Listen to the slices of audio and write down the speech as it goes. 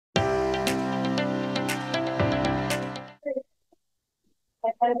I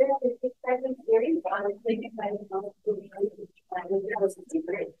had a very good present series on the sleeping cycle was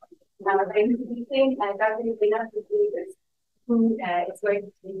secret. I'm speaking Dr. Hosseinidoust who is going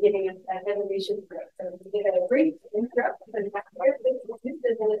to be giving us a presentation for us. So to give a brief intro to the doctor, this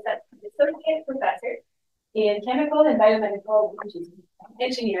is an associate professor in chemical and biomedical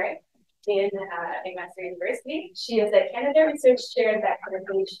engineering in McMaster University. She is a Canada Research Chair in Bachelor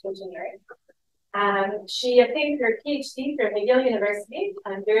Engineering. She obtained her PhD from McGill University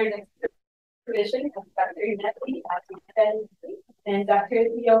under the supervision of Dr. Nettley and Dr.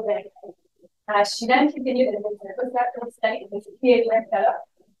 Theo Van. She then continued in her postdoctoral study as a PhD fellow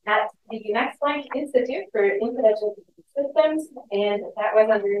at the Max Planck Institute for Information Systems, and that was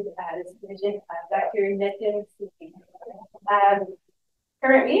under the supervision of Dr. Nettley.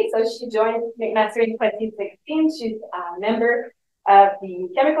 Currently, so she joined McMaster in 2016. She's a member of the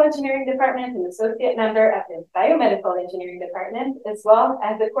Chemical Engineering Department and associate member of the Biomedical Engineering Department, as well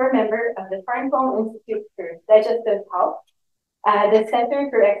as a core member of the Farnholm Institute for Digestive Health, the Center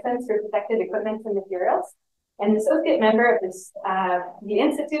for Excellence for Protective Equipment and Materials, and associate member of this, the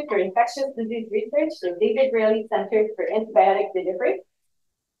Institute for Infectious Disease Research, the David Rayleigh Center for Antibiotic Delivery.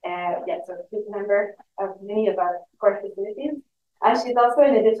 So she's a member of many of our core facilities. She's also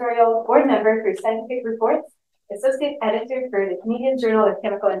an editorial board member for Scientific Reports, associate editor for the Canadian Journal of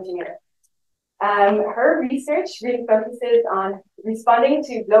Chemical Engineering. Her research really focuses on responding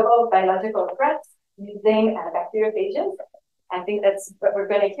to global biological threats using bacteriophages. I think that's what we're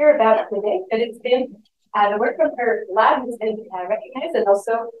going to hear about today, but it's been, the work from her lab has been recognized and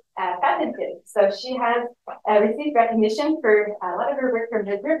also patented. So she has received recognition for a lot of her work from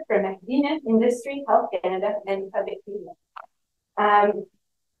her group from academia, industry, Health Canada, and public media.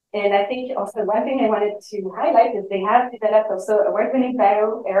 And I think also one thing I wanted to highlight is they have developed also award-winning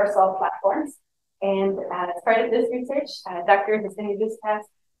bioaerosol platforms. And as part of this research, Dr. Hosseinidoust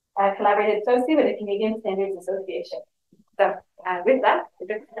has collaborated closely with the Canadian Standards Association. So with that, we're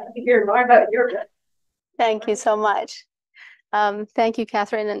going to hear more about your work. Thank you so much. Thank you,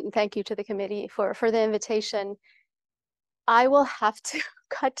 Catherine, and thank you to the committee for the invitation. I will have to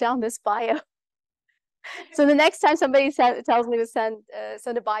cut down this bio. So the next time somebody tells me to send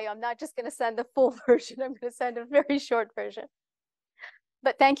a bio, I'm not just going to send the full version. I'm going to send a very short version.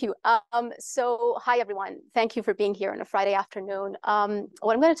 But thank you. So hi, everyone. Thank you for being here on a Friday afternoon.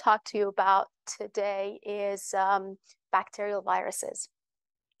 What I'm going to talk to you about today is bacterial viruses.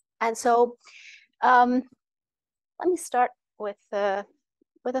 And so let me start with a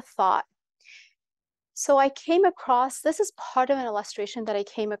thought. So I came across, this is part of an illustration that I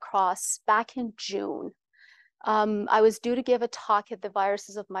came across back in June. I was due to give a talk at the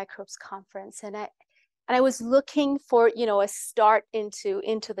Viruses of Microbes conference, and I was looking for, a start into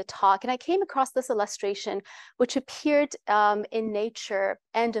the talk, and I came across this illustration, which appeared in Nature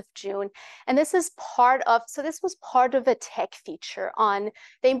end of June, and this was part of a tech feature on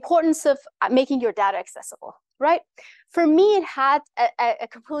the importance of making your data accessible, right? For me, it had a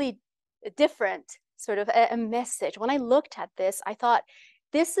completely different sort of a message. When I looked at this, I thought,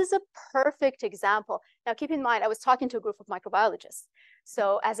 this is a perfect example. Now, keep in mind, I was talking to a group of microbiologists,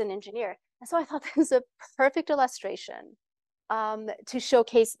 so as an engineer. And so I thought this is a perfect illustration to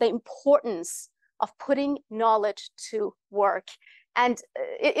showcase the importance of putting knowledge to work. And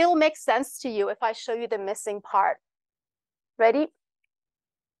it'll make sense to you if I show you the missing part. Ready?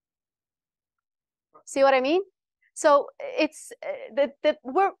 See what I mean? So it's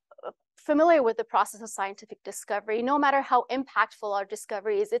we're familiar with the process of scientific discovery. No matter how impactful our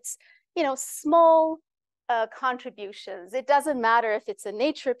discovery is, it's small contributions. It doesn't matter if it's a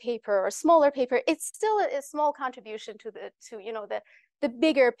Nature paper or a smaller paper. It's still a small contribution to the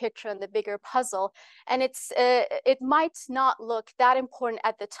bigger picture and the bigger puzzle. And it might not look that important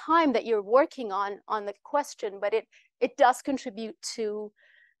at the time that you're working on the question, but it does contribute to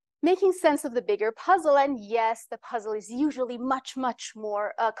making sense of the bigger puzzle. And yes, the puzzle is usually much, much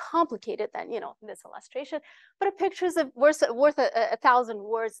more complicated than, this illustration, but a picture is worth 1,000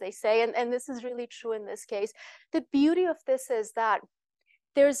 words, they say. And this is really true in this case. The beauty of this is that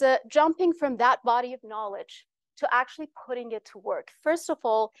there's a jumping from that body of knowledge to actually putting it to work. First of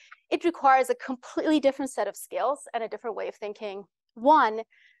all, it requires a completely different set of skills and a different way of thinking. One.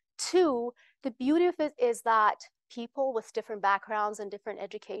 Two, the beauty of it is that people with different backgrounds and different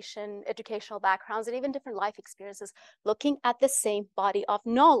educational backgrounds, and even different life experiences, looking at the same body of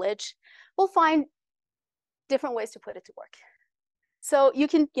knowledge, will find different ways to put it to work. So you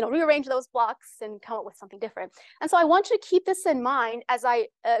can, rearrange those blocks and come up with something different. And so I want you to keep this in mind as I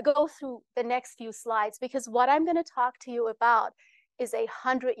go through the next few slides, because what I'm going to talk to you about is a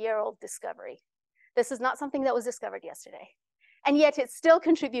 100-year-old discovery. This is not something that was discovered yesterday. And yet it still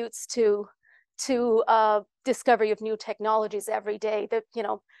contributes to discovery of new technologies every day.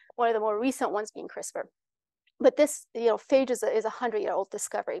 One of the more recent ones being CRISPR. But this, phage is a 100-year-old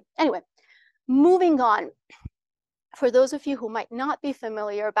discovery. Anyway, moving on. For those of you who might not be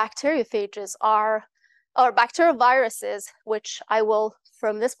familiar, bacteriophages or bacterioviruses, which I will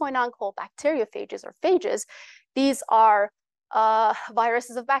from this point on call bacteriophages or phages. These are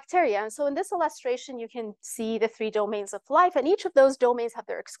viruses of bacteria. And so in this illustration, you can see the 3 domains of life, and each of those domains have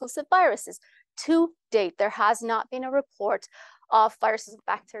their exclusive viruses. To date, there has not been a report of viruses of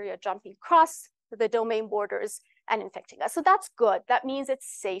bacteria jumping across the domain borders and infecting us. So that's good. That means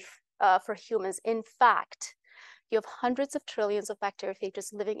it's safe for humans. In fact, you have hundreds of trillions of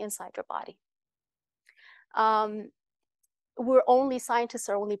bacteriophages living inside your body. Scientists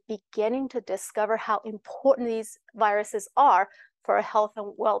are only beginning to discover how important these viruses are for our health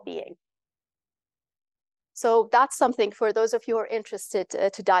and well-being. So that's something for those of you who are interested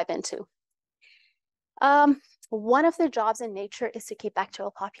to dive into. One of their jobs in nature is to keep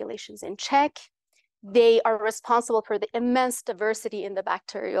bacterial populations in check. They are responsible for the immense diversity in the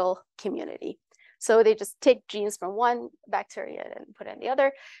bacterial community. So they just take genes from one bacteria and put it in the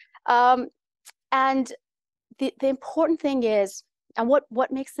other. And the important thing is, and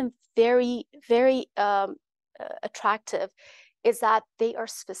what makes them very, very attractive is that they are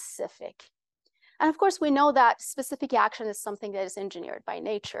specific. And of course, we know that specific action is something that is engineered by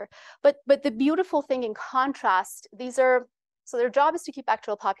nature. But the beautiful thing in contrast, so their job is to keep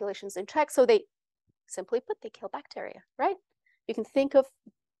bacterial populations in check. So they, simply put, they kill bacteria, right? You can think of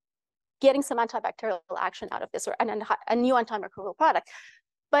getting some antibacterial action out of this, or a new antimicrobial product.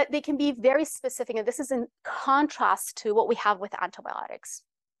 But they can be very specific, and this is in contrast to what we have with antibiotics.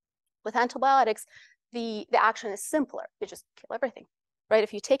 With antibiotics, the action is simpler. You just kill everything, right?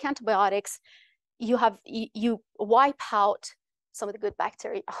 If you take antibiotics, you wipe out some of the good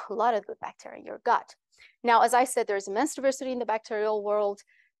bacteria, a lot of good bacteria in your gut. Now, as I said, there's immense diversity in the bacterial world.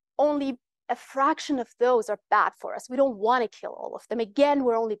 Only a fraction of those are bad for us. We don't want to kill all of them. Again,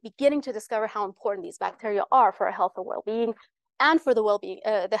 we're only beginning to discover how important these bacteria are for our health and well-being, and for the well-being,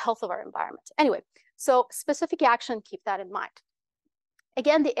 the health of our environment. Anyway, so specific action, keep that in mind.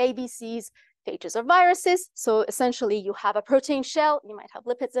 Again, the ABCs, phages are viruses. So essentially, you have a protein shell. You might have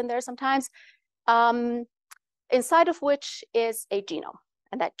lipids in there sometimes, inside of which is a genome.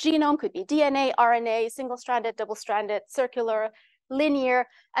 And that genome could be DNA, RNA, single-stranded, double-stranded, circular, linear.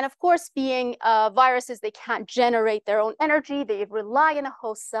 And of course, being viruses, they can't generate their own energy. They rely on a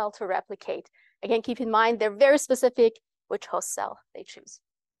host cell to replicate. Again, keep in mind, they're very specific which host cell they choose.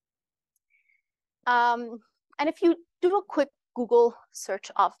 And if you do a quick Google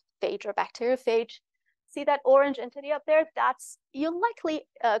search of phage or bacteriophage, see that orange entity up there? You'll likely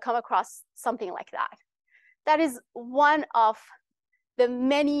come across something like that. That is one of the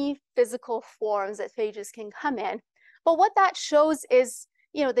many physical forms that phages can come in. But what that shows is,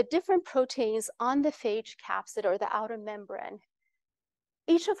 the different proteins on the phage capsid or the outer membrane,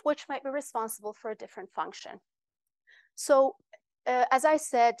 each of which might be responsible for a different function. So as I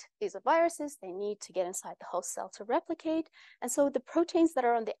said, these are viruses. They need to get inside the host cell to replicate. And so the proteins that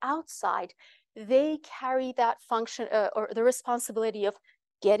are on the outside, they carry that function or the responsibility of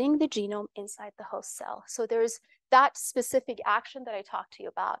getting the genome inside the host cell. So there's that specific action that I talked to you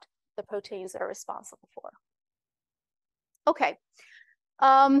about, the proteins that are responsible for. Okay,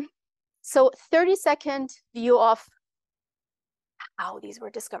 so 30-second view of how these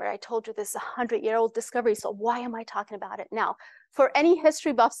were discovered. I told you this is a 100-year-old discovery, so why am I talking about it now? For any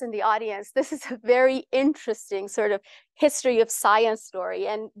history buffs in the audience, this is a very interesting sort of history of science story,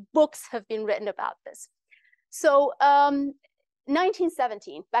 and books have been written about this. So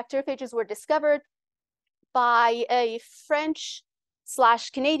 1917, bacteriophages were discovered by a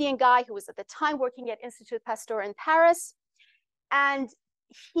French/Canadian guy who was at the time working at Institut Pasteur in Paris. And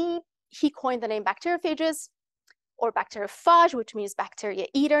he coined the name bacteriophages, or bacteriophage, which means bacteria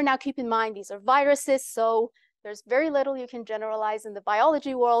eater. Now keep in mind, these are viruses, so there's very little you can generalize in the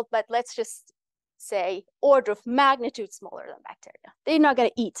biology world, but let's just say order of magnitude smaller than bacteria. They're not going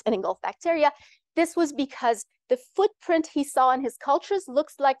to eat and engulf bacteria. This was because the footprint he saw in his cultures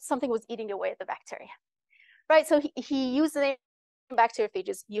looks like something was eating away at the bacteria, right? So he used the name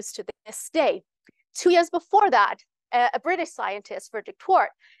bacteriophages used to this day. 2 years before that, a British scientist, Frederick Twart,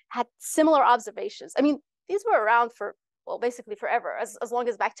 had similar observations. I mean, these were around for, well, basically forever, as long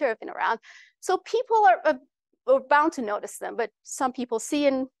as bacteria have been around. So people are bound to notice them, but some people see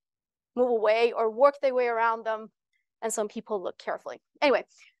and move away or work their way around them, and some people look carefully. Anyway,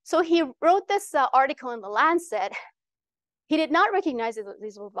 so he wrote this article in The Lancet. He did not recognize that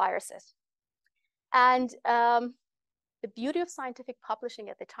these were viruses. And the beauty of scientific publishing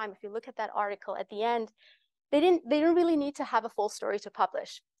at the time, if you look at that article at the end, they didn't really need to have a full story to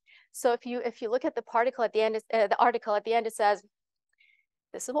publish. So if you look at the article at the end, it says,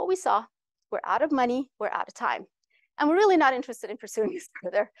 this is what we saw. We're out of money, we're out of time. And we're really not interested in pursuing this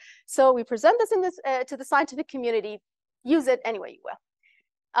further. So we present this to the scientific community, use it any way you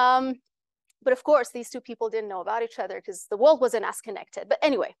will. But of course, these two people didn't know about each other because the world wasn't as connected. But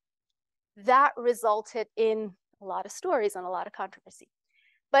anyway, that resulted in a lot of stories and a lot of controversy.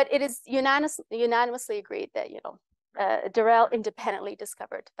 But it is unanimously agreed that, Durrell independently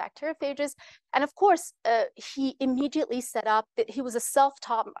discovered bacteriophages. And of course, he immediately set up, he was a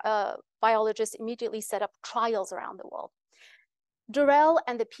self-taught biologist, immediately set up trials around the world. Durrell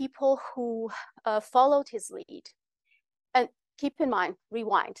and the people who followed his lead, and keep in mind,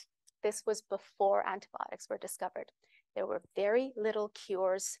 rewind, this was before antibiotics were discovered. There were very little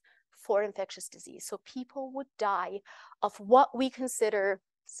cures for infectious disease. So people would die of what we consider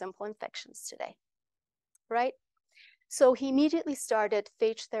simple infections today, right? So he immediately started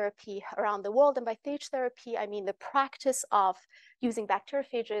phage therapy around the world. And by phage therapy, I mean the practice of using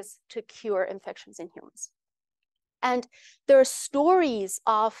bacteriophages to cure infections in humans. And there are stories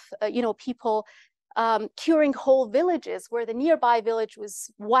of, people curing whole villages where the nearby village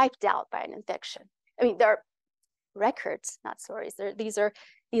was wiped out by an infection. I mean, there are records, not stories. These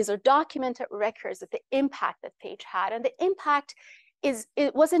are documented records of the impact that phage had. And the impact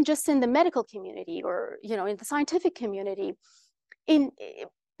it wasn't just in the medical community or, in the scientific community. In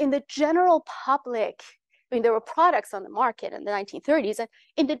the general public, I mean, there were products on the market in the 1930s, and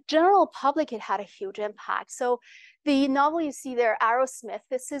in the general public, it had a huge impact. So the novel you see there, Arrowsmith,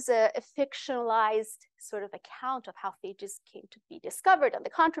 this is a fictionalized sort of account of how phages came to be discovered and the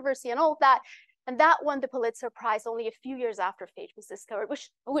controversy and all of that. And that won the Pulitzer Prize only a few years after phage was discovered,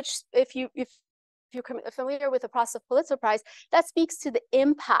 which if you're familiar with the process of Pulitzer Prize, that speaks to the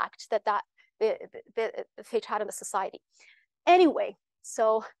impact that the phage had on the society. Anyway,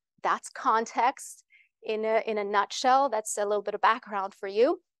 so that's context in a nutshell. That's a little bit of background for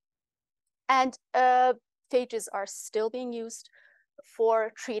you. And phages are still being used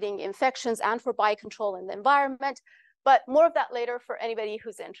for treating infections and for biocontrol in the environment. But more of that later for anybody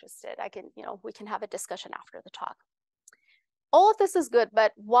who's interested. We can have a discussion after the talk. All of this is good,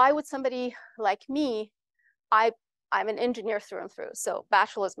 but why would somebody like me, I'm an engineer through and through, so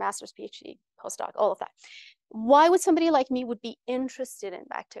bachelor's, master's, PhD, postdoc, all of that. Why would somebody like me would be interested in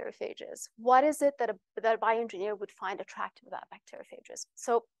bacteriophages? What is it that a bioengineer would find attractive about bacteriophages?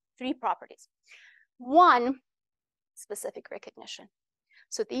 So 3 properties. One, specific recognition.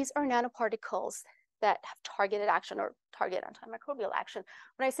 So these are nanoparticles that have targeted action or target antimicrobial action.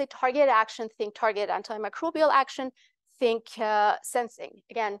 When I say target action, think target antimicrobial action, think sensing.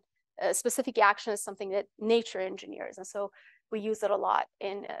 Again, specific action is something that nature engineers, and so we use it a lot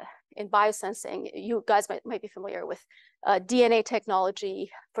in biosensing. You guys might be familiar with DNA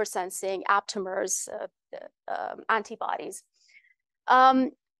technology for sensing, aptamers, antibodies.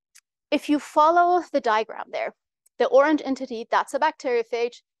 If you follow the diagram there, the orange entity, that's a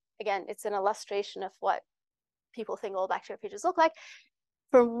bacteriophage. Again, it's an illustration of what people think all bacteriophages look like.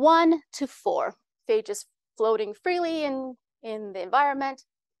 From 1 to 4, phages floating freely in the environment.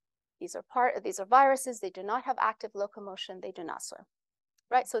 These are viruses. They do not have active locomotion. They do not swim,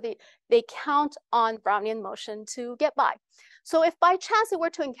 right? So they count on Brownian motion to get by. So if by chance it were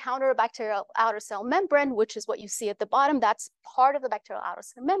to encounter a bacterial outer cell membrane, which is what you see at the bottom, that's part of the bacterial outer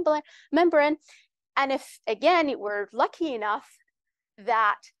cell membrane. And if, again, it were lucky enough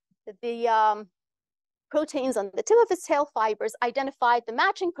that the proteins on the tip of its tail fibers identified the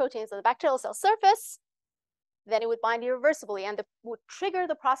matching proteins on the bacterial cell surface, then it would bind irreversibly and would trigger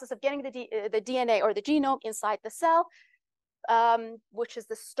the process of getting the DNA or the genome inside the cell, which is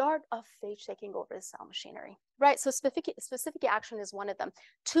the start of phage taking over the cell machinery, right? So specific action is one of them.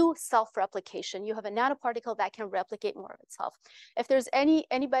 2, self-replication. You have a nanoparticle that can replicate more of itself. If there's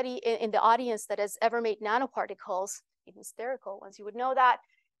anybody in the audience that has ever made nanoparticles, even spherical ones, you would know that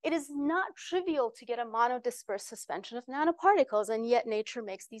it is not trivial to get a monodispersed suspension of nanoparticles, and yet nature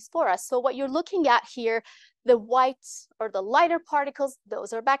makes these for us. So what you're looking at here, the white or the lighter particles,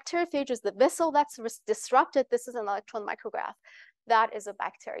 those are bacteriophages. The vessel that's disrupted, this is an electron micrograph. That is a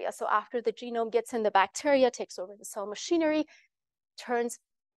bacteria. So after the genome gets in the bacteria, takes over the cell machinery, turns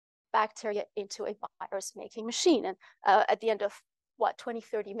bacteria into a virus-making machine. And at the end of, 20,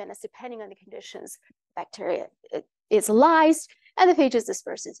 30 minutes, depending on the conditions, bacteria is lysed, and the phage is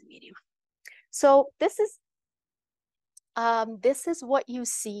dispersed into medium. So this is what you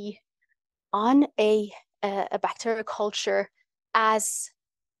see on a bacterial culture as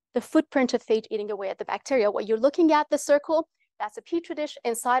the footprint of phage eating away at the bacteria. What you're looking at, the circle, that's a petri dish.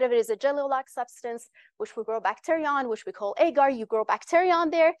 Inside of it is a jello-like substance, which we grow bacteria on, which we call agar. You grow bacteria on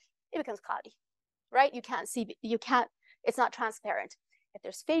there, it becomes cloudy, right? You can't see, it's not transparent. If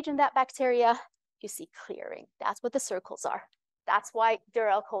there's phage in that bacteria, you see clearing. That's what the circles are. That's why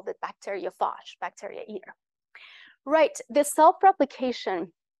Durrell called it bacteriophage, bacteria eater. Right, this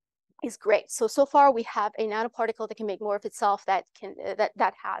self-replication is great. So far we have a nanoparticle that can make more of itself, that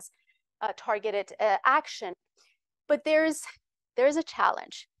has targeted action. But there's a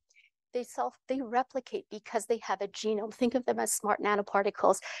challenge. They replicate because they have a genome. Think of them as smart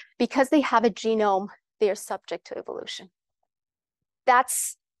nanoparticles. Because they have a genome, they are subject to evolution.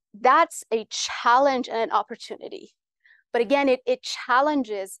 That's a challenge and an opportunity. But again, it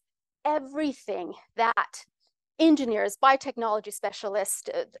challenges everything that engineers, biotechnology specialists,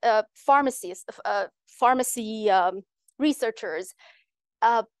 pharmacy researchers,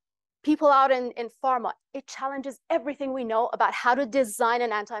 people out in pharma. It challenges everything we know about how to design an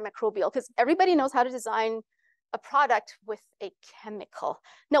antimicrobial, because everybody knows how to design a product with a chemical,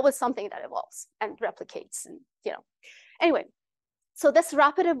 not with something that evolves and replicates. And anyway, so this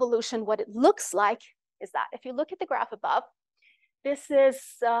rapid evolution, what it looks like is that if you look at the graph above, this is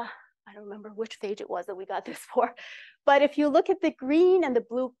I don't remember which phage it was that we got this for, but if you look at the green and the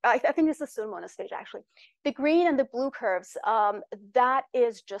blue, I think this is Pseudomonas phage actually. The green and the blue curves, that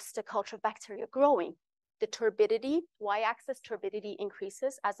is just a culture of bacteria growing. The turbidity, y-axis turbidity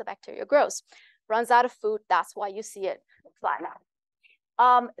increases as the bacteria grows. Runs out of food, that's why you see it flatten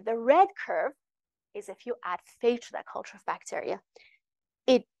out. The red curve is if you add phage to that culture of bacteria,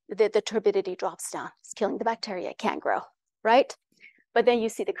 the turbidity drops down. It's killing the bacteria, it can't grow, right? But then you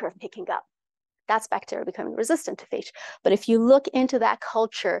see the curve picking up. That's bacteria becoming resistant to phage. But if you look into that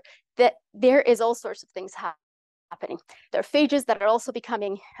culture, that there is all sorts of things happening. There are phages that are also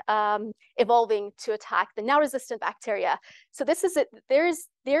becoming, evolving to attack the now resistant bacteria. So this is it.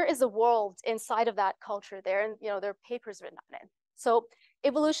 There is a world inside of that culture there, and there are papers written on it. So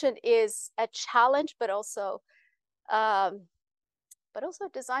evolution is a challenge, but also a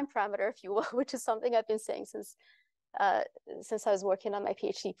design parameter, if you will, which is something I've been saying since I was working on my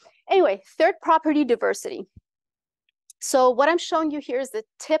PhD. Anyway, third property, diversity. So what I'm showing you here is the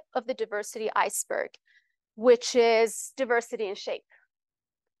tip of the diversity iceberg, which is diversity in shape.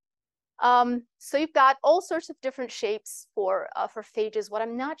 So you've got all sorts of different shapes for phages. What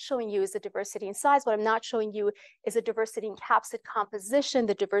I'm not showing you is the diversity in size. What I'm not showing you is the diversity in capsid composition,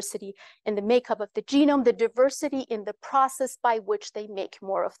 the diversity in the makeup of the genome, the diversity in the process by which they make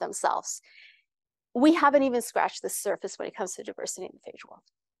more of themselves. We haven't even scratched the surface when it comes to diversity in the phage world.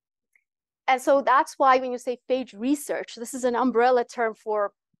 And so that's why when you say phage research, this is an umbrella term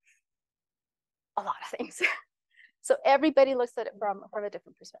for a lot of things. So everybody looks at it from a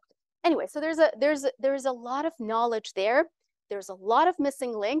different perspective. Anyway, so there's a lot of knowledge there. There's a lot of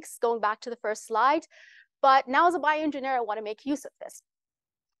missing links going back to the first slide. But now as a bioengineer, I want to make use of this.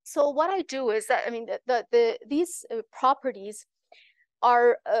 So what I do is that, these properties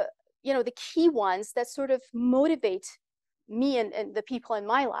are the key ones that sort of motivate me and the people in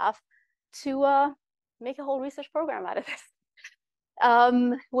my lab to make a whole research program out of this,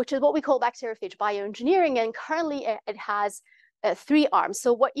 which is what we call bacteriophage bioengineering. And currently it has 3 arms.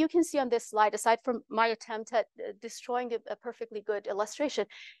 So what you can see on this slide, aside from my attempt at destroying a perfectly good illustration,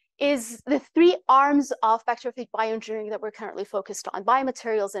 is the 3 arms of bacteriophage bioengineering that we're currently focused on.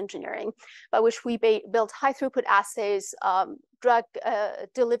 Biomaterials engineering, by which we build high throughput assays, drug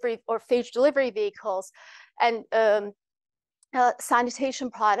delivery or phage delivery vehicles, and sanitation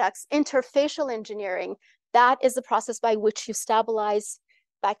products. Interfacial engineering, that is the process by which you stabilize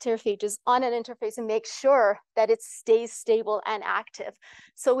bacteriophages on an interface and make sure that it stays stable and active.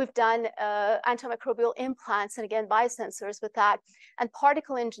 So we've done antimicrobial implants and again biosensors with that, and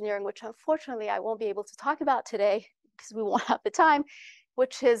particle engineering, which unfortunately I won't be able to talk about today because we won't have the time,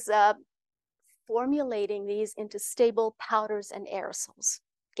 which is formulating these into stable powders and aerosols,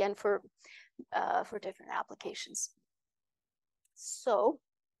 again for different applications. So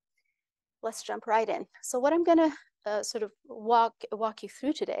let's jump right in. So what I'm gonna sort of walk you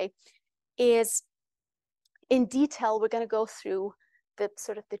through today is, in detail, we're going to go through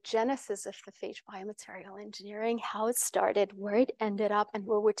the genesis of the phage biomaterial engineering, how it started, where it ended up, and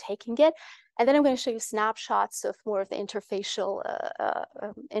where we're taking it. And then I'm going to show you snapshots of more of the interfacial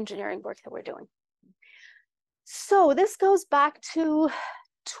engineering work that we're doing. So this goes back to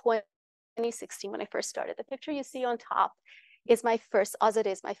 2016 when I first started. The picture you see on top is my first, Azadeh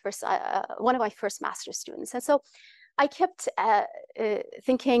is my first, one of my first master's students. And so I kept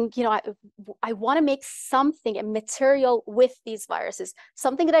thinking, you know, I want to make something, a material with these viruses,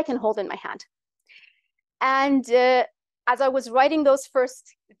 something that I can hold in my hand. And as I was writing those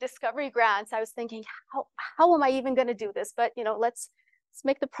first discovery grants, I was thinking, how am I even going to do this? But, you know, let's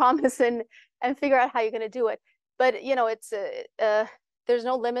make the promise and figure out how you're going to do it. But, you know, it's there's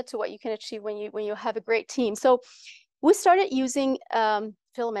no limit to what you can achieve when you have a great team. So we started using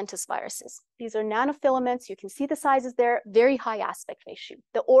filamentous viruses. These are nanofilaments. You can see the sizes there, very high aspect ratio.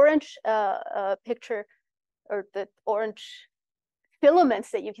 The orange picture, or the orange filaments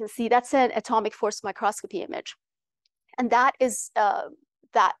that you can see, that's an atomic force microscopy image. And that is,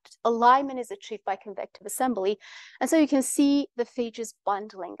 that alignment is achieved by convective assembly. And so you can see the phages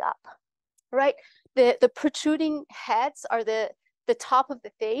bundling up, right? The protruding heads are the top of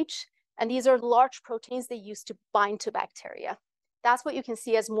the phage, and these are large proteins they use to bind to bacteria. That's what you can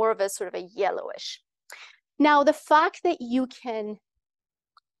see as more of a sort of a yellowish. Now, the fact that you can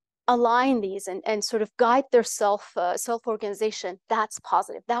align these and sort of guide their self-organization, that's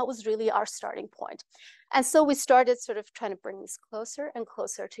positive. That was really our starting point. And so we started sort of trying to bring these closer and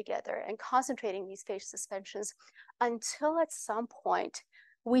closer together and concentrating these phage suspensions until at some point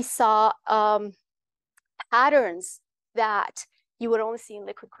we saw patterns that you would only see in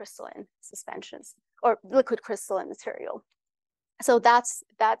liquid crystalline suspensions or liquid crystalline material. So that's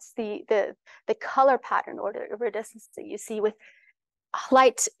the color pattern or the iridescence that you see with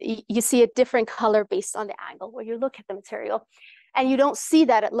light. You see a different color based on the angle where you look at the material, and you don't see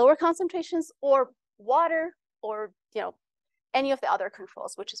that at lower concentrations or water or, you know, any of the other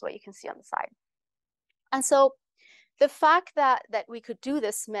controls, which is what you can see on the side. And so the fact that we could do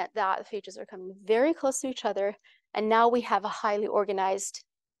this meant that the phages are coming very close to each other, and now we have a highly organized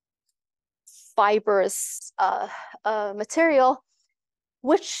fibrous material,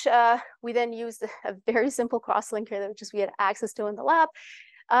 which we then used a very simple cross-linker that just we had access to in the lab,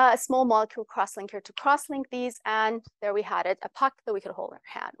 a small molecule cross-linker to cross-link these, and there we had it, a puck that we could hold in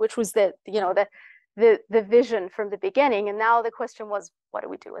our hand, which was the vision from the beginning. And now the question was, what do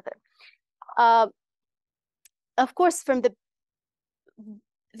we do with it? Of course, from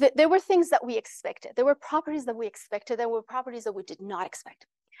there were things that we expected. There were properties that we expected. There were properties that we did not expect.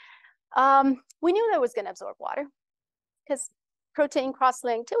 We knew that it was going to absorb water because protein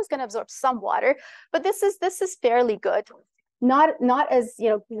cross-linked, it was going to absorb some water, but this is fairly good. Not as, you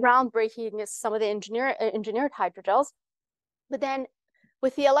know, groundbreaking as some of the engineered hydrogels, but then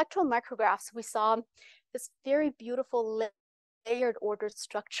with the electron micrographs, we saw this very beautiful layered ordered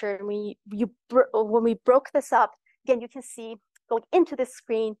structure. And when we broke this up, again, you can see going into the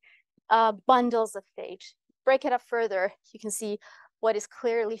screen bundles of phage. Break it up further, you can see what is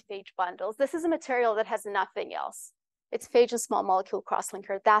clearly phage bundles. This is a material that has nothing else. It's phage and small molecule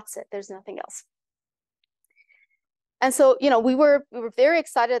cross-linker. That's it. There's nothing else. And so, you know, we were very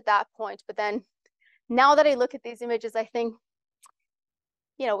excited at that point. But then now that I look at these images, I think,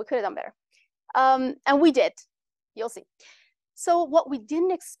 you know, we could have done better. And we did. You'll see. So what we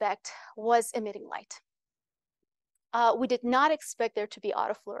didn't expect was emitting light. We did not expect there to be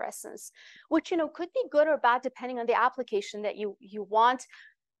autofluorescence, which, you know, could be good or bad depending on the application that you want.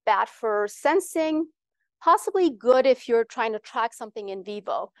 Bad for sensing, possibly good if you're trying to track something in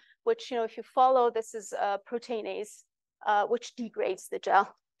vivo, which, you know, if you follow, this is proteinase, which degrades the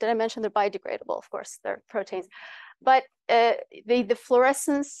gel. Did I mention they're biodegradable? Of course, they're proteins. But the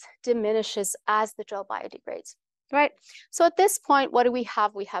fluorescence diminishes as the gel biodegrades, right? So at this point, what do we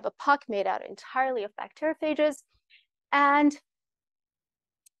have? We have a puck made out entirely of bacteriophages. And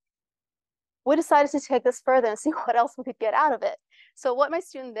we decided to take this further and see what else we could get out of it. So what my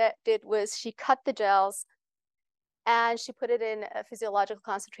student did was she cut the gels and she put it in physiological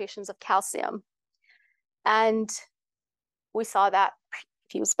concentrations of calcium. And we saw that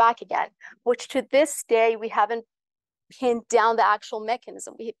fuse back again, which to this day, we haven't pinned down the actual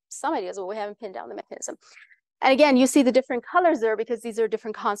mechanism. We have some ideas, but we haven't pinned down the mechanism. And again, you see the different colors there because these are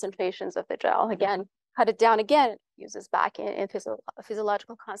different concentrations of the gel. Again, cut it down again, it fuses back in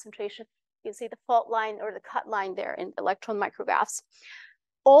physiological concentration. You see the fault line or the cut line there in electron micrographs.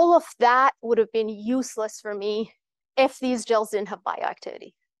 All of that would have been useless for me if these gels didn't have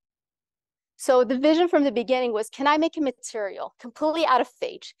bioactivity. So the vision from the beginning was, can I make a material completely out of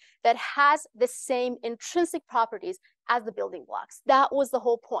phage that has the same intrinsic properties as the building blocks? That was the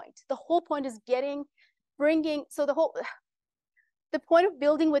whole point. The whole point is the point of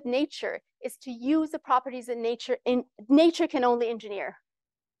building with nature is to use the properties in nature. Nature can only engineer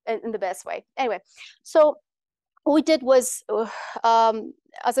in the best way. Anyway, so what we did was,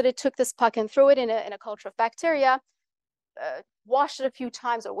 Azadeh took this puck and threw it in a culture of bacteria, washed it a few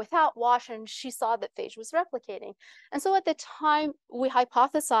times or without wash, and she saw that phage was replicating. And so at the time we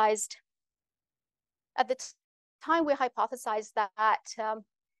hypothesized, that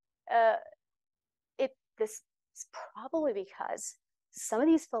this is probably because some of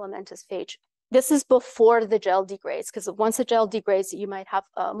these filamentous phage, this is before the gel degrades, because once the gel degrades, you might have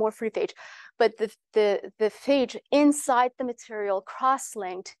more free phage. But the phage inside the material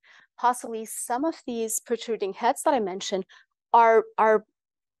cross-linked, possibly some of these protruding heads that I mentioned are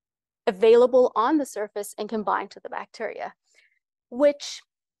available on the surface and combined to the bacteria, which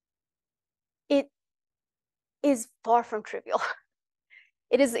it is far from trivial.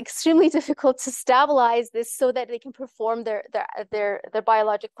 It is extremely difficult to stabilize this so that they can perform their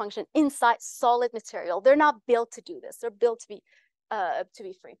biologic function inside solid material. They're not built to do this. They're built to be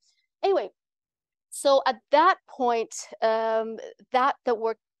free. Anyway, so at that point, that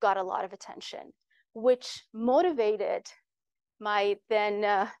work got a lot of attention, which motivated my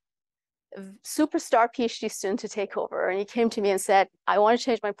then superstar PhD student to take over. And he came to me and said, I want to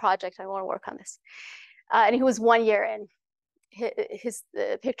change my project. I want to work on this. And he was 1 year in. His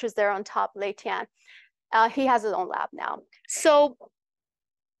pictures there on top, Leitian. He has his own lab now. So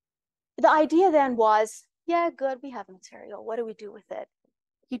the idea then was, yeah, good, we have a material. What do we do with it?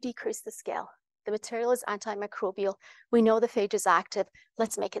 You decrease the scale. The material is antimicrobial. We know the phage is active.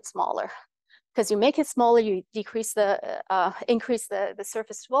 Let's make it smaller. Because you make it smaller, you decrease increase the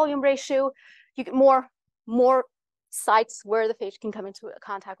surface to volume ratio. You get more sites where the phage can come into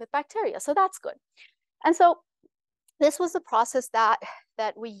contact with bacteria. So that's good. And so this was the process that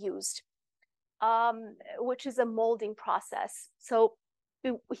we used, which is a molding process. So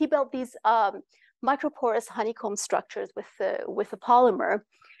he built these microporous honeycomb structures with the polymer,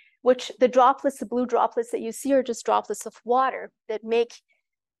 which the droplets, the blue droplets that you see, are just droplets of water that make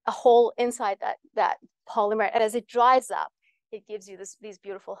a hole inside that polymer. And as it dries up, it gives you these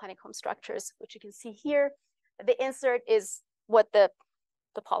beautiful honeycomb structures, which you can see here. The insert is what the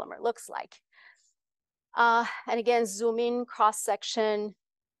polymer looks like. And again, zoom in, cross section,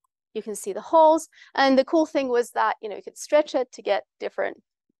 you can see the holes. And the cool thing was that, you could stretch it to get different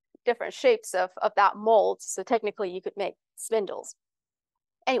shapes of that mold. So technically you could make spindles.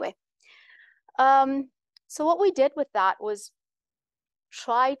 Anyway, so what we did with that was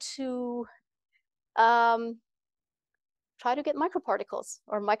try to get microparticles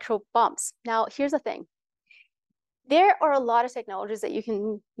or micro bumps. Now, here's the thing. There are a lot of technologies that you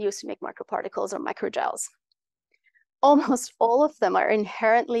can use to make microparticles or microgels. Almost all of them are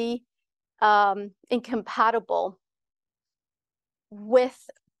inherently incompatible with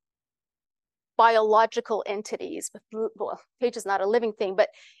biological entities. Well, phage is not a living thing, but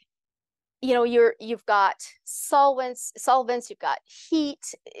you've got solvents, you've got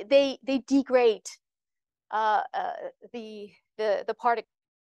heat. They degrade the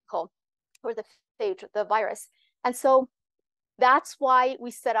particle or the phage, the virus. And so that's why we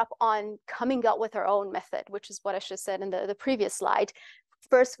set up on coming up with our own method, which is what I should have said in the previous slide.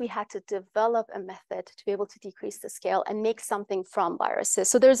 First, we had to develop a method to be able to decrease the scale and make something from viruses.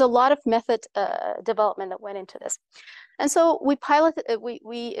 So there's a lot of method development that went into this. And so we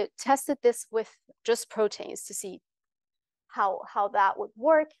tested this with just proteins to see how that would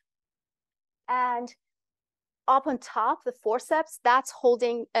work. And up on top, the forceps, that's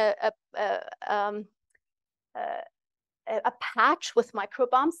holding a patch with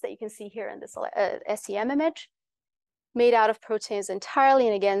microbumps that you can see here in this SEM image, made out of proteins entirely.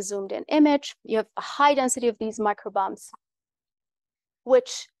 And again, zoomed in image, you have a high density of these microbumps,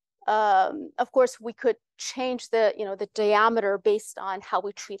 which of course we could change the diameter based on how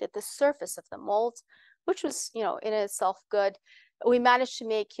we treated the surface of the mold, which was in itself good. We managed to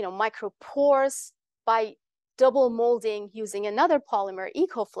make micropores by double molding using another polymer,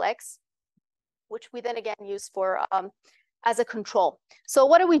 EcoFlex, which we then again use for as a control. So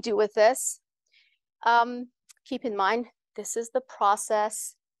what do we do with this? Keep in mind, this is the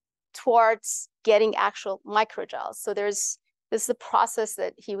process towards getting actual microgels. So this is the process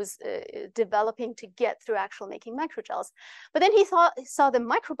that he was developing to get through actual making microgels. But then he saw the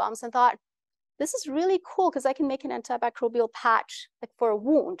microbumps and thought, this is really cool because I can make an antibacterial patch like for a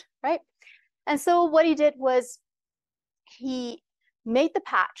wound, right? And so what he did was he made the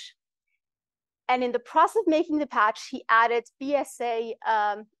patch. And in the process of making the patch, he added BSA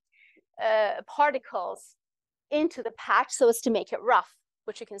particles into the patch so as to make it rough,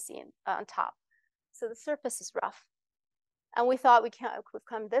 which you can see on top. So the surface is rough. And we thought we've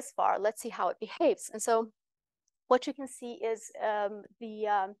come this far. Let's see how it behaves. And so what you can see is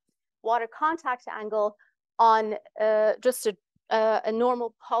the water contact angle on just a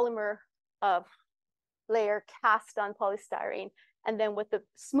normal polymer layer cast on polystyrene, and then with the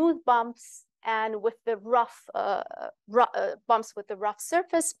smooth bumps and with the rough bumps with the rough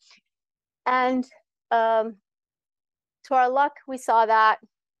surface. And to our luck, we saw that.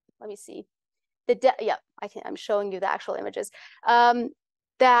 Let me see. I'm showing you the actual images.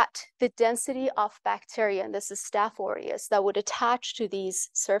 That the density of bacteria, and this is Staph aureus, that would attach to these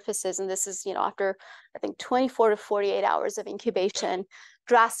surfaces, and this is, after I think 24 to 48 hours of incubation,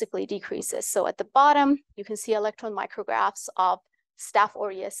 drastically decreases. So at the bottom, you can see electron micrographs of Staph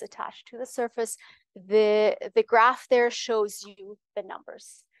aureus attached to the surface. The graph there shows you the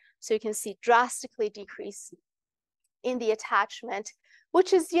numbers. So you can see drastically decrease in the attachment,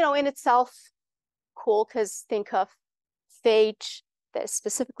 which is, in itself cool, because think of phage that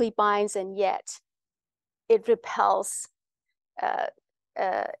specifically binds, and yet it repels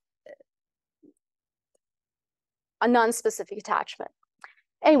a non-specific attachment.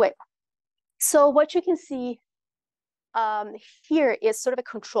 Anyway, so what you can see here is sort of a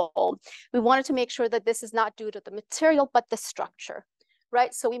control. We wanted to make sure that this is not due to the material, but the structure,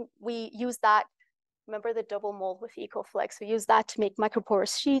 right? So we use that. Remember the double mold with EcoFlex? We use that to make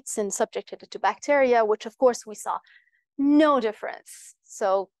microporous sheets and subjected it to bacteria, which of course we saw no difference.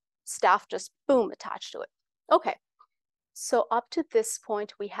 So Staph just boom attached to it. Okay, so up to this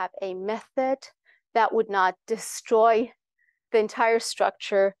point, we have a method that would not destroy the entire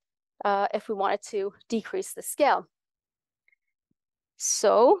structure if we wanted to decrease the scale.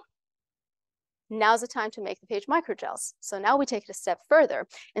 So now's the time to make the phage microgels. So now we take it a step further.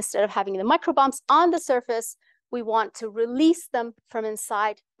 Instead of having the microbumps on the surface, we want to release them from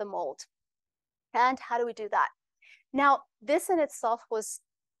inside the mold. And how do we do that? Now, this in itself was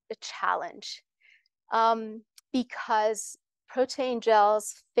a challenge because protein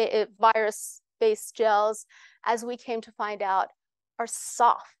gels, virus-based gels, as we came to find out, are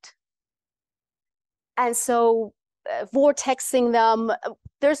soft. And so vortexing them,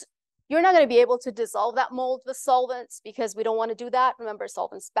 you're not going to be able to dissolve that mold with solvents because we don't want to do that. Remember,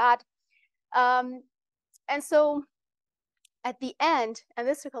 solvent's bad. And so at the end, and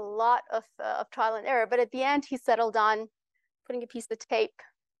this took a lot of trial and error, but at the end, he settled on putting a piece of tape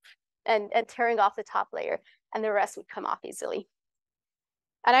and tearing off the top layer, and the rest would come off easily.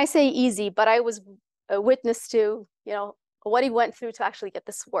 And I say easy, but I was a witness to, what he went through to actually get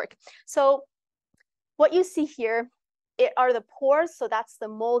this work. So what you see here are the pores. So that's the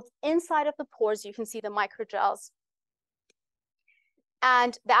mold inside of the pores. You can see the microgels.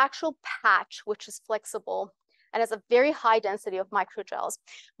 And the actual patch, which is flexible and has a very high density of microgels.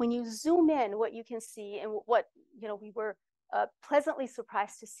 When you zoom in, what you can see, and what we were pleasantly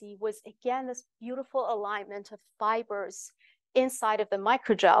surprised to see, was again this beautiful alignment of fibers inside of the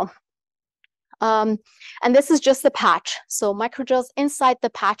microgel. And this is just the patch. So microgels inside the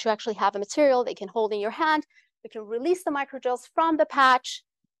patch, you actually have a material they can hold in your hand. We can release the microgels from the patch.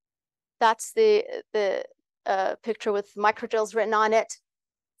 That's the picture with microgels written on it.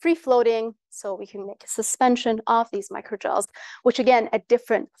 Free floating, so we can make a suspension of these microgels, which again, a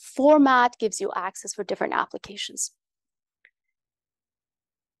different format gives you access for different applications.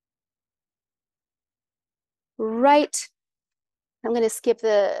 Right, I'm going to skip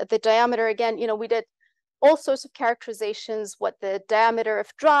the diameter again. We did all sorts of characterizations, what the diameter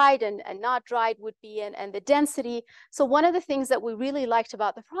of dried and not dried would be, and the density. So one of the things that we really liked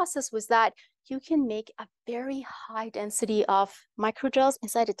about the process was that you can make a very high density of microgels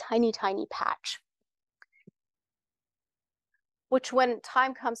inside a tiny, tiny patch, which when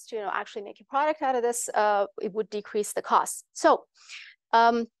time comes to actually make a product out of this, it would decrease the cost. So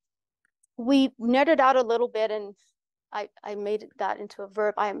we nerded out a little bit, and I made that into a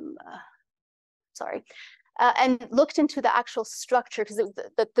verb. I'm sorry. And looked into the actual structure, because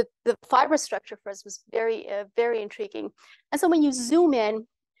the fiber structure for us was very, very intriguing. And so when you zoom in,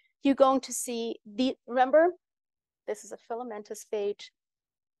 you're going to see remember, this is a filamentous phage,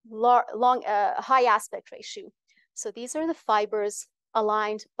 high aspect ratio. So these are the fibers,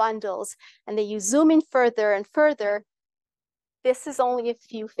 aligned bundles, and then you zoom in further and further, this is only a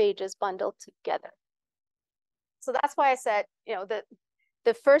few phages bundled together. So that's why I said,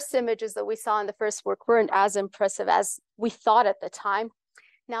 the first images that we saw in the first work weren't as impressive as we thought at the time.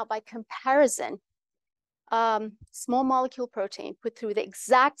 Now, by comparison, small molecule protein put through the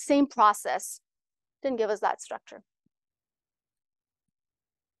exact same process didn't give us that structure.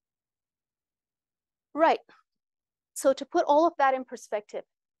 Right. So to put all of that in perspective,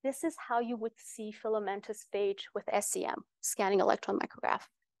 this is how you would see filamentous phage with SEM, scanning electron micrograph.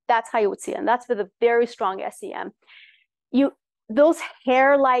 That's how you would see it, and that's with a very strong SEM. Those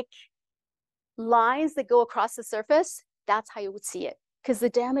hair-like lines that go across the surface, that's how you would see it, because the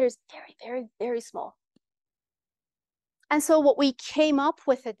diameter is very, very, very small. And so what we came up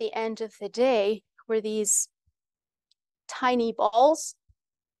with at the end of the day were these tiny balls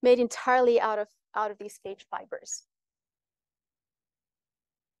made entirely out of these phage fibers.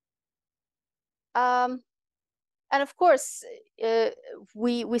 And of course,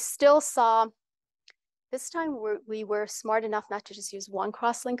 we still saw, this time we were smart enough not to just use one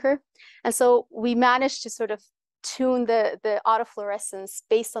crosslinker. And so we managed to sort of tune the autofluorescence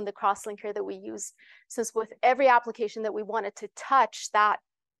based on the crosslinker that we use, since with every application that we wanted to touch, that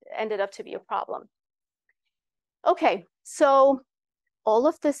ended up to be a problem. Okay, so all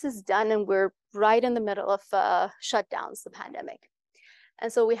of this is done and we're right in the middle of shutdowns, the pandemic.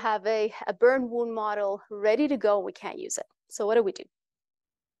 And so we have a burn wound model ready to go. We can't use it. So what do we do?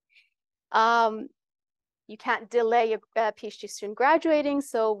 You can't delay a PhD student graduating,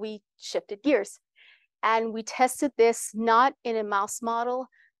 so we shifted gears. And we tested this not in a mouse model,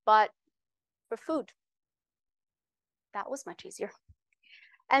 but for food. That was much easier.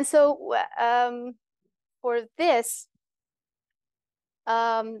 And so for this,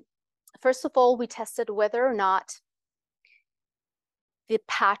 first of all, we tested whether or not the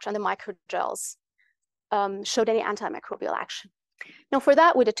patch on the microgels showed any antimicrobial action. Now, for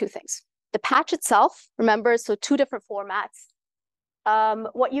that, we did two things. The patch itself, remember, so two different formats.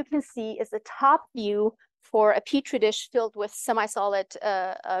 What you can see is the top view for a petri dish filled with semi-solid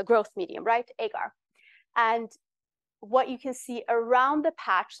growth medium, right, agar. And what you can see around the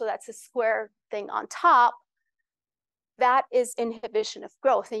patch, so that's a square thing on top, that is inhibition of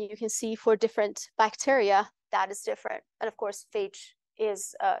growth. And you can see for different bacteria, that is different. And of course, phage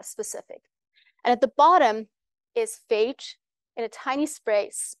is specific. And at the bottom is phage in a tiny spray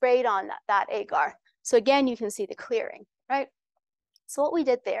sprayed on that agar. So again, you can see the clearing, right? So what we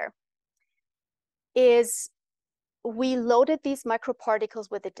did there is we loaded these microparticles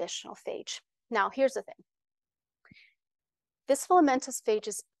with additional phage. Now, here's the thing. This filamentous phage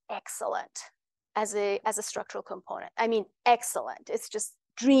is excellent as a structural component. I mean, excellent. It's just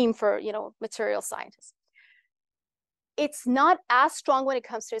dream for, material scientists. It's not as strong when it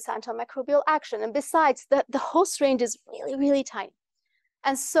comes to its antimicrobial action. And besides, the host range is really, really tiny.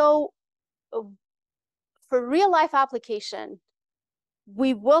 And so for real life application,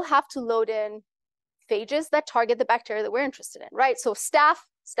 we will have to load in phages that target the bacteria that we're interested in, right? So staph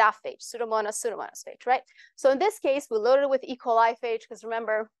phage, Pseudomonas phage, right? So in this case, we loaded it with E. coli phage because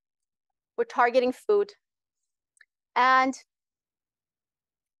remember, we're targeting food, and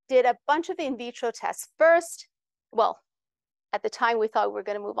did a bunch of in vitro tests first. Well, at the time we thought we were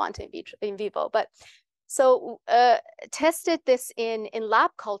going to move on to in vivo, but so tested this in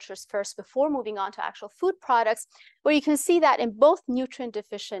lab cultures first before moving on to actual food products, where you can see that in both nutrient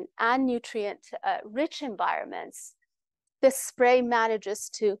deficient and nutrient rich environments, the spray manages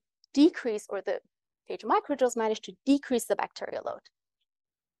to decrease, or the phage microgels manage to decrease the bacterial load.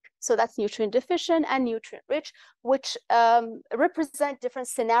 So that's nutrient deficient and nutrient rich, which represent different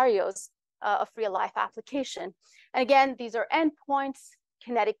scenarios of real life application. And again, these are endpoints,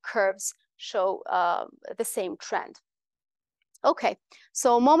 kinetic curves show the same trend. Okay,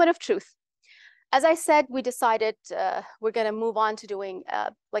 so moment of truth. As I said, we decided we're going to move on to doing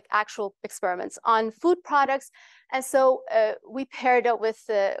like actual experiments on food products. And so we paired up with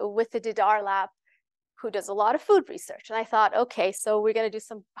the Didar lab, who does a lot of food research. And I thought, okay, so we're going to do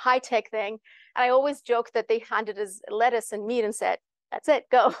some high-tech thing. And I always joke that they handed us lettuce and meat and said, that's it,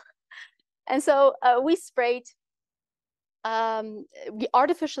 go. And so we sprayed, we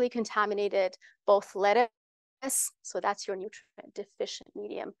artificially contaminated both lettuce, so that's your nutrient deficient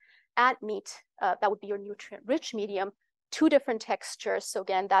medium, and meat, that would be your nutrient rich medium, two different textures. So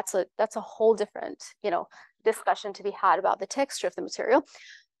again, that's a whole different, discussion to be had about the texture of the material.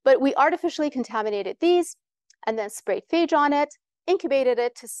 But we artificially contaminated these and then sprayed phage on it, incubated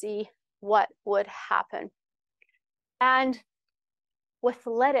it to see what would happen. And with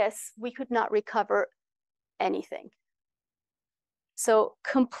lettuce, we could not recover anything. So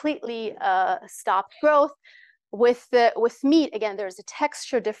completely stopped growth. With meat, again, there's a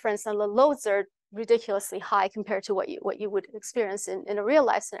texture difference, and the loads are ridiculously high compared to what you would experience in a real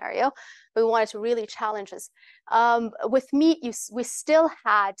life scenario. But we wanted to really challenge this. With meat, we still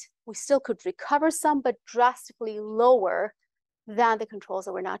could recover some, but drastically lower than the controls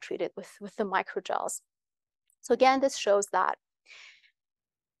that were not treated with the microgels. So again, this shows that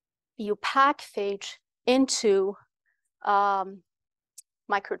you pack phage into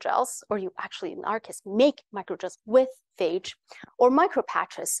microgels, or you actually, in our case, make microgels with phage or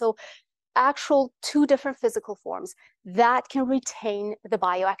micropatches. So actual two different physical forms that can retain the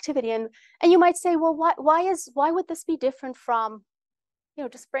bioactivity. And you might say, well, why would this be different from,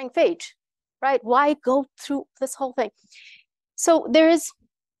 just spraying phage? right? Why go through this whole thing? So there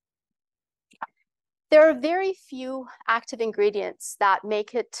are very few active ingredients that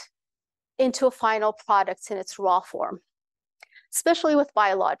make it into a final product in its raw form, especially with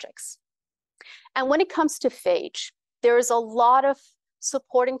biologics. And when it comes to phage, there is a lot of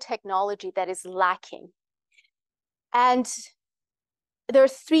supporting technology that is lacking. And there are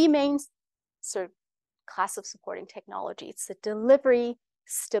three main sort of class of supporting technology. It's the delivery,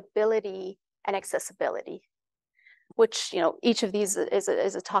 stability, and accessibility, which, each of these is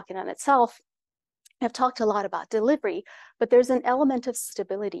a talk in on itself. I've talked a lot about delivery, but there's an element of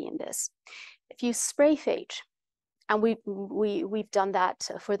stability in this. If you spray phage, and we've done that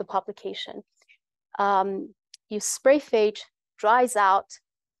for the publication, you spray phage, dries out,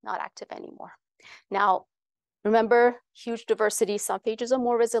 not active anymore. Now, remember, huge diversity. Some phages are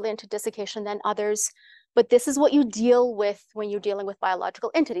more resilient to desiccation than others, but this is what you deal with when you're dealing with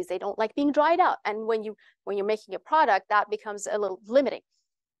biological entities. They don't like being dried out, and when you're making a product, that becomes a little limiting.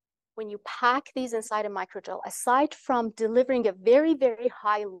 When you pack these inside a microgel, aside from delivering a very, very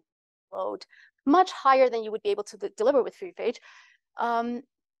high load, much higher than you would be able to deliver with free phage,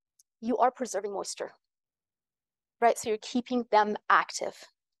 you are preserving moisture, right? So you're keeping them active.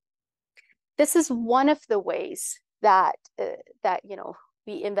 This is one of the ways that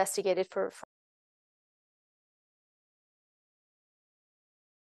we investigated for.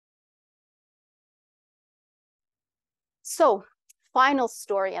 So, final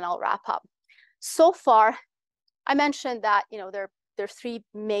story, and I'll wrap up. So far, I mentioned that there are three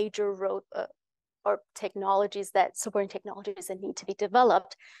major or technologies supporting technologies that need to be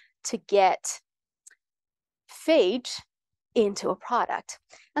developed to get phage into a product.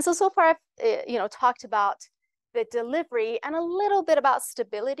 And so far I've talked about the delivery and a little bit about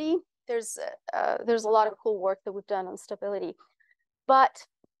stability. There's a lot of cool work that we've done on stability, but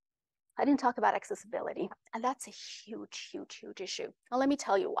I didn't talk about accessibility, and that's a huge, huge, huge issue. Now let me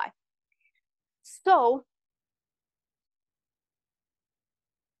tell you why. So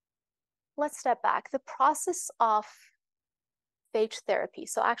let's step back. The process of phage therapy,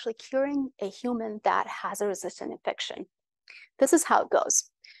 so actually curing a human that has a resistant infection, this is how it goes.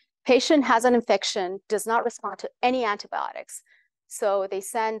 Patient has an infection, does not respond to any antibiotics. So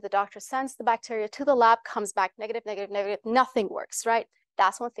the doctor sends the bacteria to the lab, comes back negative, negative, negative, nothing works, right?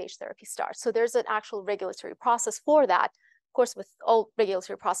 That's when phage therapy starts. So there's an actual regulatory process for that. Of course, with all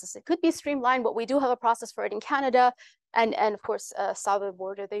regulatory processes, it could be streamlined, but we do have a process for it in Canada. And of course, south of the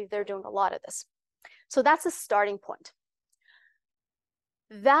border, they're doing a lot of this. So that's a starting point.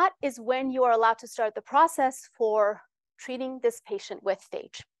 That is when you are allowed to start the process for treating this patient with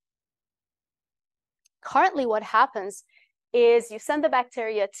phage. Currently, what happens is you send the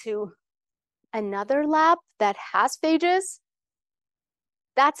bacteria to another lab that has phages.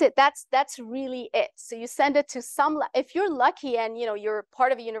 That's it. That's really it. So you send it to some lab. If you're lucky and you're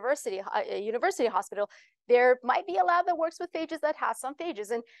part of a university hospital, there might be a lab that works with phages that has some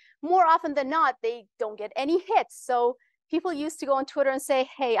phages, and more often than not, they don't get any hits. So people used to go on Twitter and say,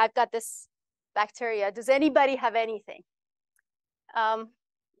 "Hey, I've got this bacteria. Does anybody have anything?"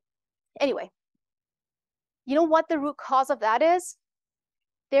 Anyway, you know what the root cause of that is?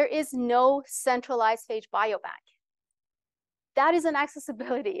 There is no centralized phage biobank. That is an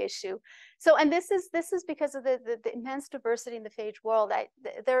accessibility issue. So, and this is because of the immense diversity in the phage world.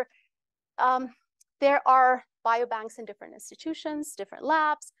 There are biobanks in different institutions, different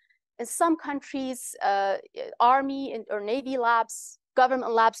labs. In some countries, Army or Navy labs,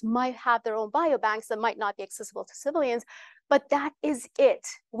 government labs might have their own biobanks that might not be accessible to civilians, but that is it.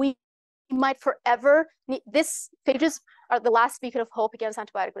 We might forever need this. Phages are the last beacon of hope against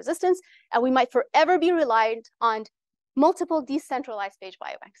antibiotic resistance, and we might forever be reliant on multiple decentralized phage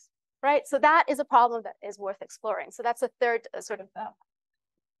biobanks, right? So that is a problem that is worth exploring. So that's a third sort of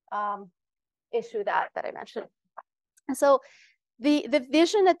issue that I mentioned. And so the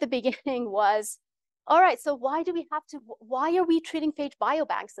vision at the beginning was, all right, so why are we treating phage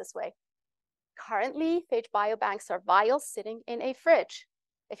biobanks this way? Currently, phage biobanks are vials sitting in a fridge.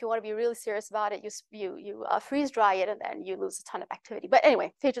 If you want to be really serious about it, you freeze dry it, and then you lose a ton of activity. But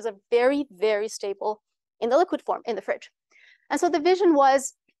anyway, phages are very, very stable in the liquid form in the fridge. And so the vision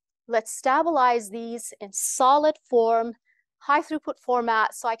was, let's stabilize these in solid form, high throughput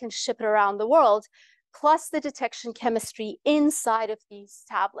format, so I can ship it around the world, plus the detection chemistry inside of these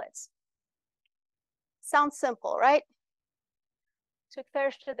tablets. Sounds simple, right? Took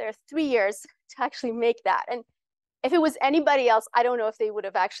Ferisha there 3 years to actually make that. And if it was anybody else, I don't know if they would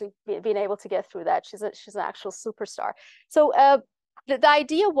have actually been able to get through that. She's an actual superstar. So the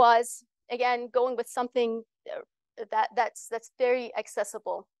idea was, again, going with something that's very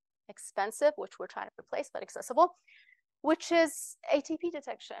accessible. expensive, which we're trying to replace, but accessible, which is ATP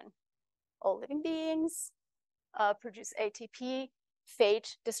detection. All living beings produce ATP.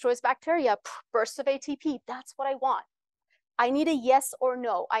 Phage destroys bacteria, burst of ATP. That's what I want. I need a yes or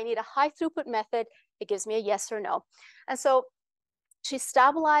no. I need a high throughput method. It gives me a yes or no. And so she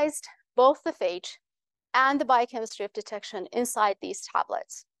stabilized both the phage and the biochemistry of detection inside these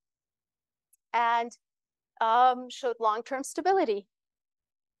tablets and showed long-term stability.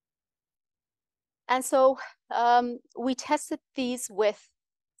 And so we tested these with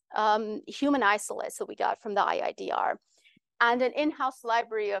human isolates that we got from the IIDR and an in-house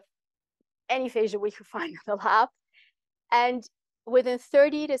library of any phage that we could find in the lab. And within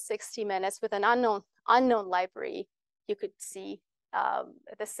 30 to 60 minutes with an unknown library, you could see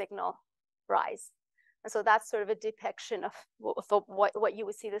the signal rise. And so that's sort of a depiction of what you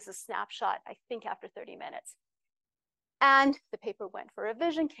would see. This is a snapshot, I think, after 30 minutes. And the paper went for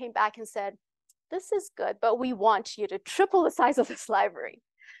revision, came back and said, this is good, but we want you to triple the size of this library.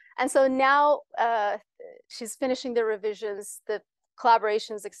 And so now she's finishing the revisions. The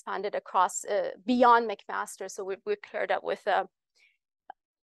collaborations expanded across beyond McMaster. So we're paired up with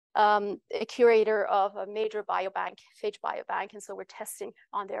a curator of a major biobank, phage biobank. And so we're testing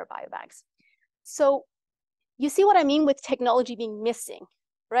on their biobanks. So you see what I mean with technology being missing,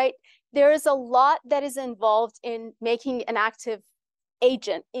 right? There is a lot that is involved in making an active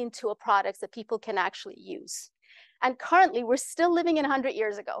agent into a product that people can actually use. And currently, we're still living in 100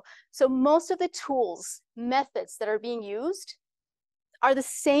 years ago. So most of the tools, methods that are being used are the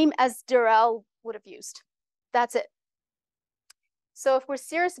same as Durrell would have used. That's it. So if we're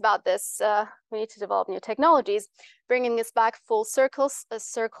serious about this, we need to develop new technologies. Bringing this back full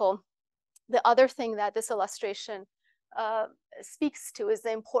circle. The other thing that this illustration speaks to is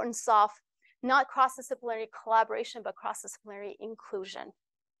the importance of not cross-disciplinary collaboration, but cross-disciplinary inclusion,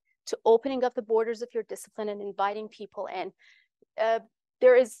 to opening up the borders of your discipline and inviting people in.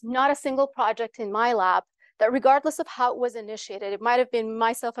 There is not a single project in my lab that, regardless of how it was initiated, it might have been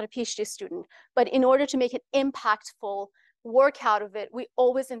myself and a PhD student, but in order to make it impactful work out of it, we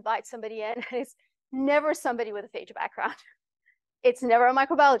always invite somebody in. It's never somebody with a phage background. It's never a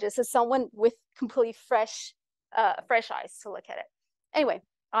microbiologist. It's someone with completely fresh eyes to look at it. Anyway,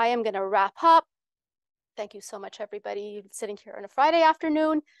 I am going to wrap up. Thank you so much, everybody, sitting here on a Friday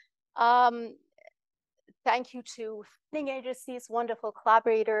afternoon. Thank you to funding agencies, wonderful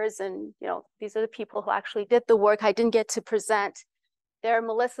collaborators, and these are the people who actually did the work. I didn't get to present their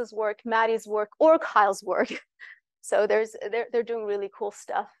Melissa's work, Maddie's work, or Kyle's work. So they're doing really cool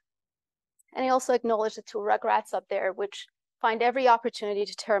stuff. And I also acknowledge the two rugrats up there, which find every opportunity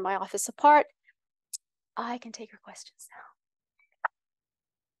to tear my office apart. I can take your questions now.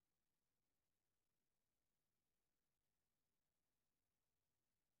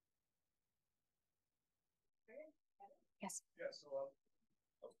 Yes. Yeah, so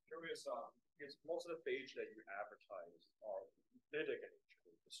I'm curious, because most of the phage that you advertise are lytic in nature,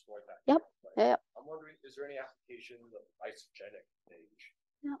 they destroy bacteria. Yep. Right? Yep. I'm wondering, is there any application of isogenic phage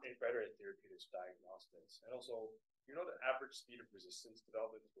better in therapeutics diagnostics? And also, the average speed of resistance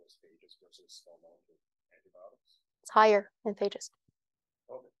development towards phages versus small molecule antibiotics? It's higher in phages.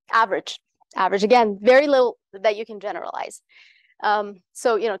 Okay. Average. Again, very little that you can generalize.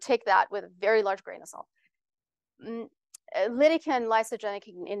 So take that with a very large grain of salt. Lytic and lysogenic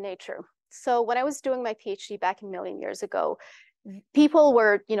in nature. So when I was doing my PhD back a million years ago, people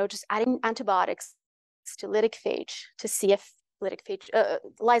were, just adding antibiotics to lytic phage to see if lytic phage,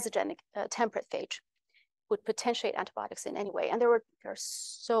 lysogenic temperate phage would potentiate antibiotics in any way. And there are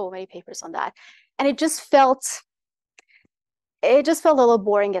so many papers on that. And it just felt a little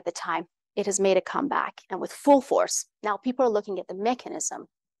boring at the time. It has made a comeback and with full force. Now people are looking at the mechanism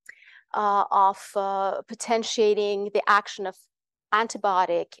of potentiating the action of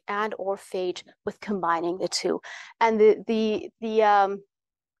antibiotic and or phage with combining the two. And the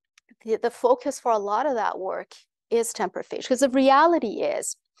focus for a lot of that work is temperate phage, because the reality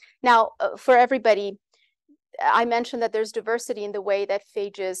is, now for everybody, I mentioned that there's diversity in the way that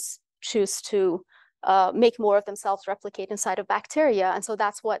phages choose to make more of themselves replicate inside of bacteria. And so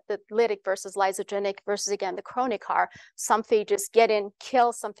that's what the lytic versus lysogenic versus, again, the chronic are. Some phages get in,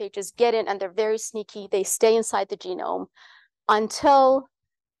 kill, some phages get in, and they're very sneaky. They stay inside the genome until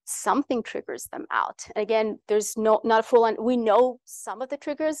something triggers them out. And again, there's not a full, we know some of the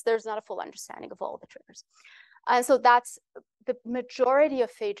triggers, there's not a full understanding of all the triggers. And so that's the majority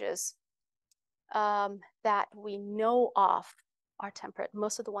of phages that we know of are temperate.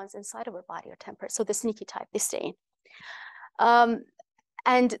 Most of the ones inside of our body are temperate. So the sneaky type, they stay in.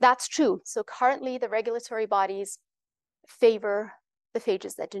 And that's true. So currently the regulatory bodies favor the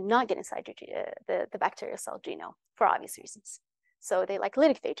phages that do not get inside the bacterial cell genome for obvious reasons. So they like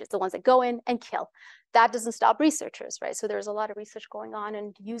lytic phages, the ones that go in and kill. That doesn't stop researchers, right? So there's a lot of research going on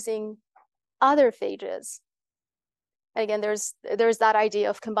and using other phages. And again, there's that idea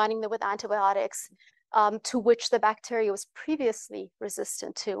of combining them with antibiotics, to which the bacteria was previously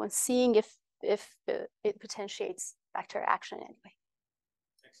resistant to, and seeing if it potentiates bacterial action anyway.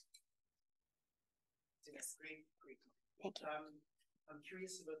 Yes. Great. Thank you. I'm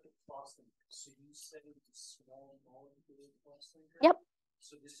curious about the cross-linker. So you said it was small molecule cross-linker? Yep.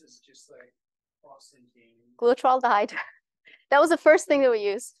 So this is just like cross-linking. Glutaraldehyde. That was the first thing that we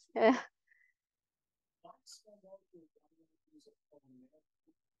used. Yeah.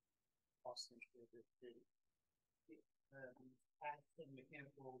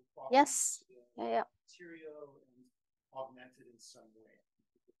 Yes. Yeah. Material and augmented in some way.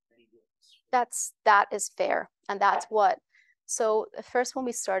 That is fair, and that's what. So first, when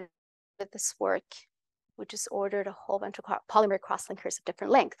we started this work, we just ordered a whole bunch of polymer cross-linkers of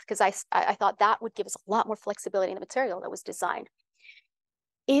different length, because I thought that would give us a lot more flexibility in the material that was designed.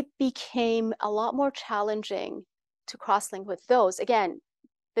 It became a lot more challenging to cross-link with those. Again,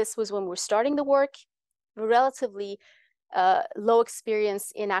 this was when we were starting the work, relatively low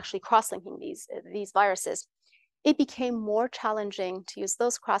experience in actually cross-linking these viruses. It became more challenging to use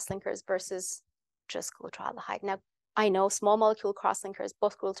those cross-linkers versus just glutaraldehyde. Now, I know small molecule cross-linkers,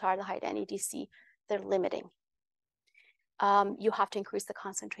 both glutaraldehyde and EDC, they're limiting. You have to increase the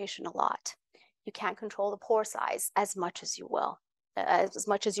concentration a lot. You can't control the pore size as much as you will, as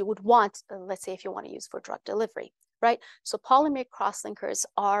much as you would want, let's say if you want to use for drug delivery, right? So polymer cross-linkers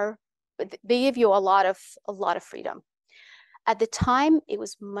they give you a lot of freedom. At the time, it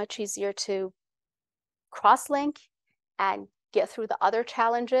was much easier to cross-link and get through the other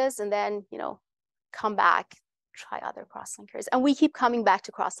challenges, and then, come back, try other cross-linkers. And we keep coming back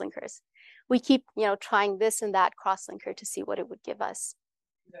to cross-linkers. We keep, trying this and that cross-linker to see what it would give us.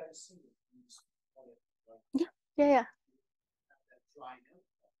 Yeah.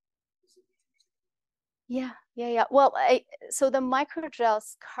 Well, so the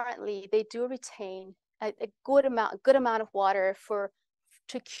microgels currently, they do retain a good amount of water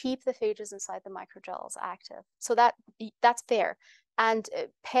to keep the phages inside the microgels active. So that's fair. And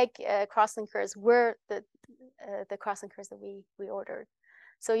PEG cross-linkers were the cross-linkers that we ordered.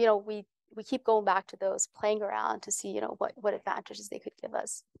 So we keep going back to those, playing around to see what advantages they could give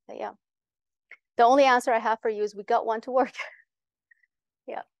us. But yeah, the only answer I have for you is we got one to work.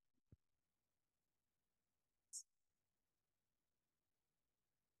 Yeah.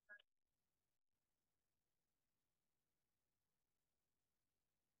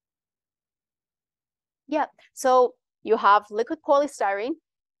 Yeah, so you have liquid polystyrene,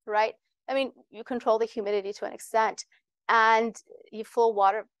 right? I mean, you control the humidity to an extent, and you flow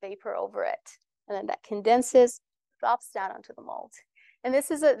water vapor over it, and then that condenses, drops down onto the mold. And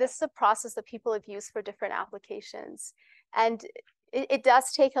this is a process that people have used for different applications. And it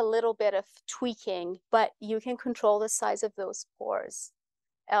does take a little bit of tweaking, but you can control the size of those pores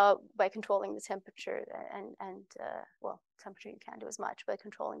by controlling the temperature and well, temperature you can't do as much, by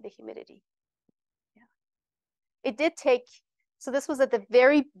controlling the humidity. It did take, so this was at the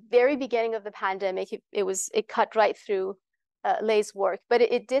very, very beginning of the pandemic. It cut right through Leigh's work, but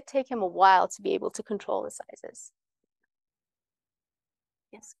it did take him a while to be able to control the sizes.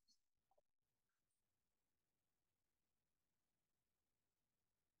 Yes.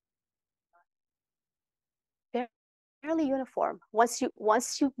 Fairly uniform. Once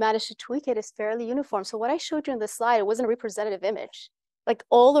you manage to tweak it, it's fairly uniform. So what I showed you in the slide, it wasn't a representative image. Like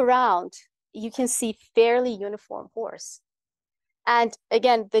all around, you can see fairly uniform pores. And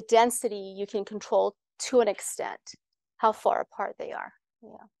again, the density you can control to an extent, how far apart they are.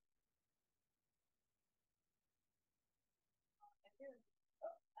 Yeah.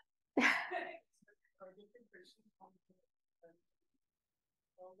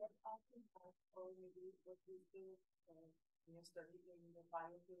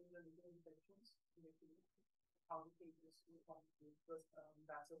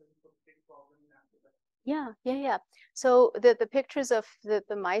 Yeah. So the pictures of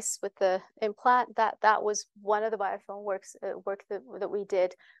the mice with the implant, that was one of the biofilm work that we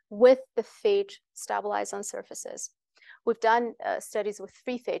did with the phage stabilized on surfaces. We've done studies with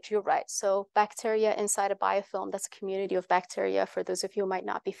free phage, you're right. So bacteria inside a biofilm, that's a community of bacteria. For those of you who might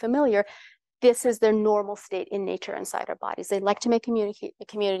not be familiar, this is their normal state in nature inside our bodies. They like to make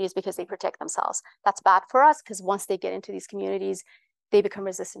communities because they protect themselves. That's bad for us because once they get into these communities, they become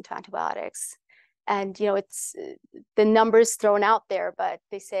resistant to antibiotics. And it's the numbers thrown out there, but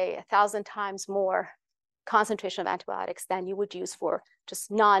they say 1,000 times more concentration of antibiotics than you would use for just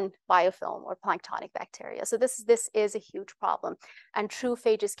non-biofilm or planktonic bacteria. So this is a huge problem, and true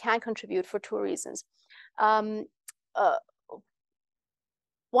phages can contribute for two reasons.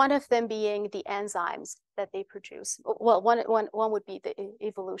 One of them being the enzymes that they produce. Well, one would be the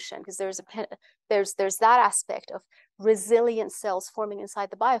evolution, because there's that aspect of resilient cells forming inside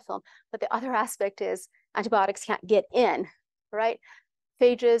the biofilm, but the other aspect is antibiotics can't get in, right?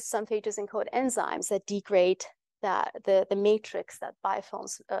 Some phages encode enzymes that degrade the matrix that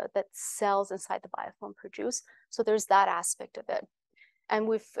biofilms, that cells inside the biofilm produce. So there's that aspect of it. And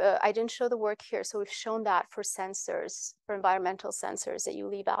I didn't show the work here, so we've shown that for sensors, for environmental sensors that you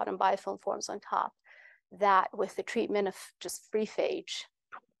leave out and biofilm forms on top, that with the treatment of just free phage,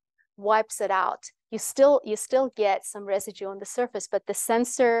 wipes it out. You still get some residue on the surface, but the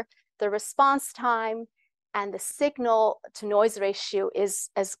sensor, the response time, and the signal to noise ratio is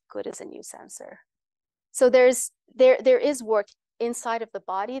as good as a new sensor. So there is work inside of the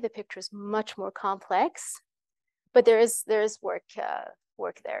body. The picture is much more complex, but there is work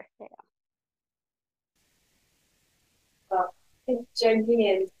there. Yeah. Well, I think Jane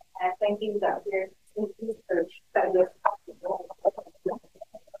is thanking Dr. research that was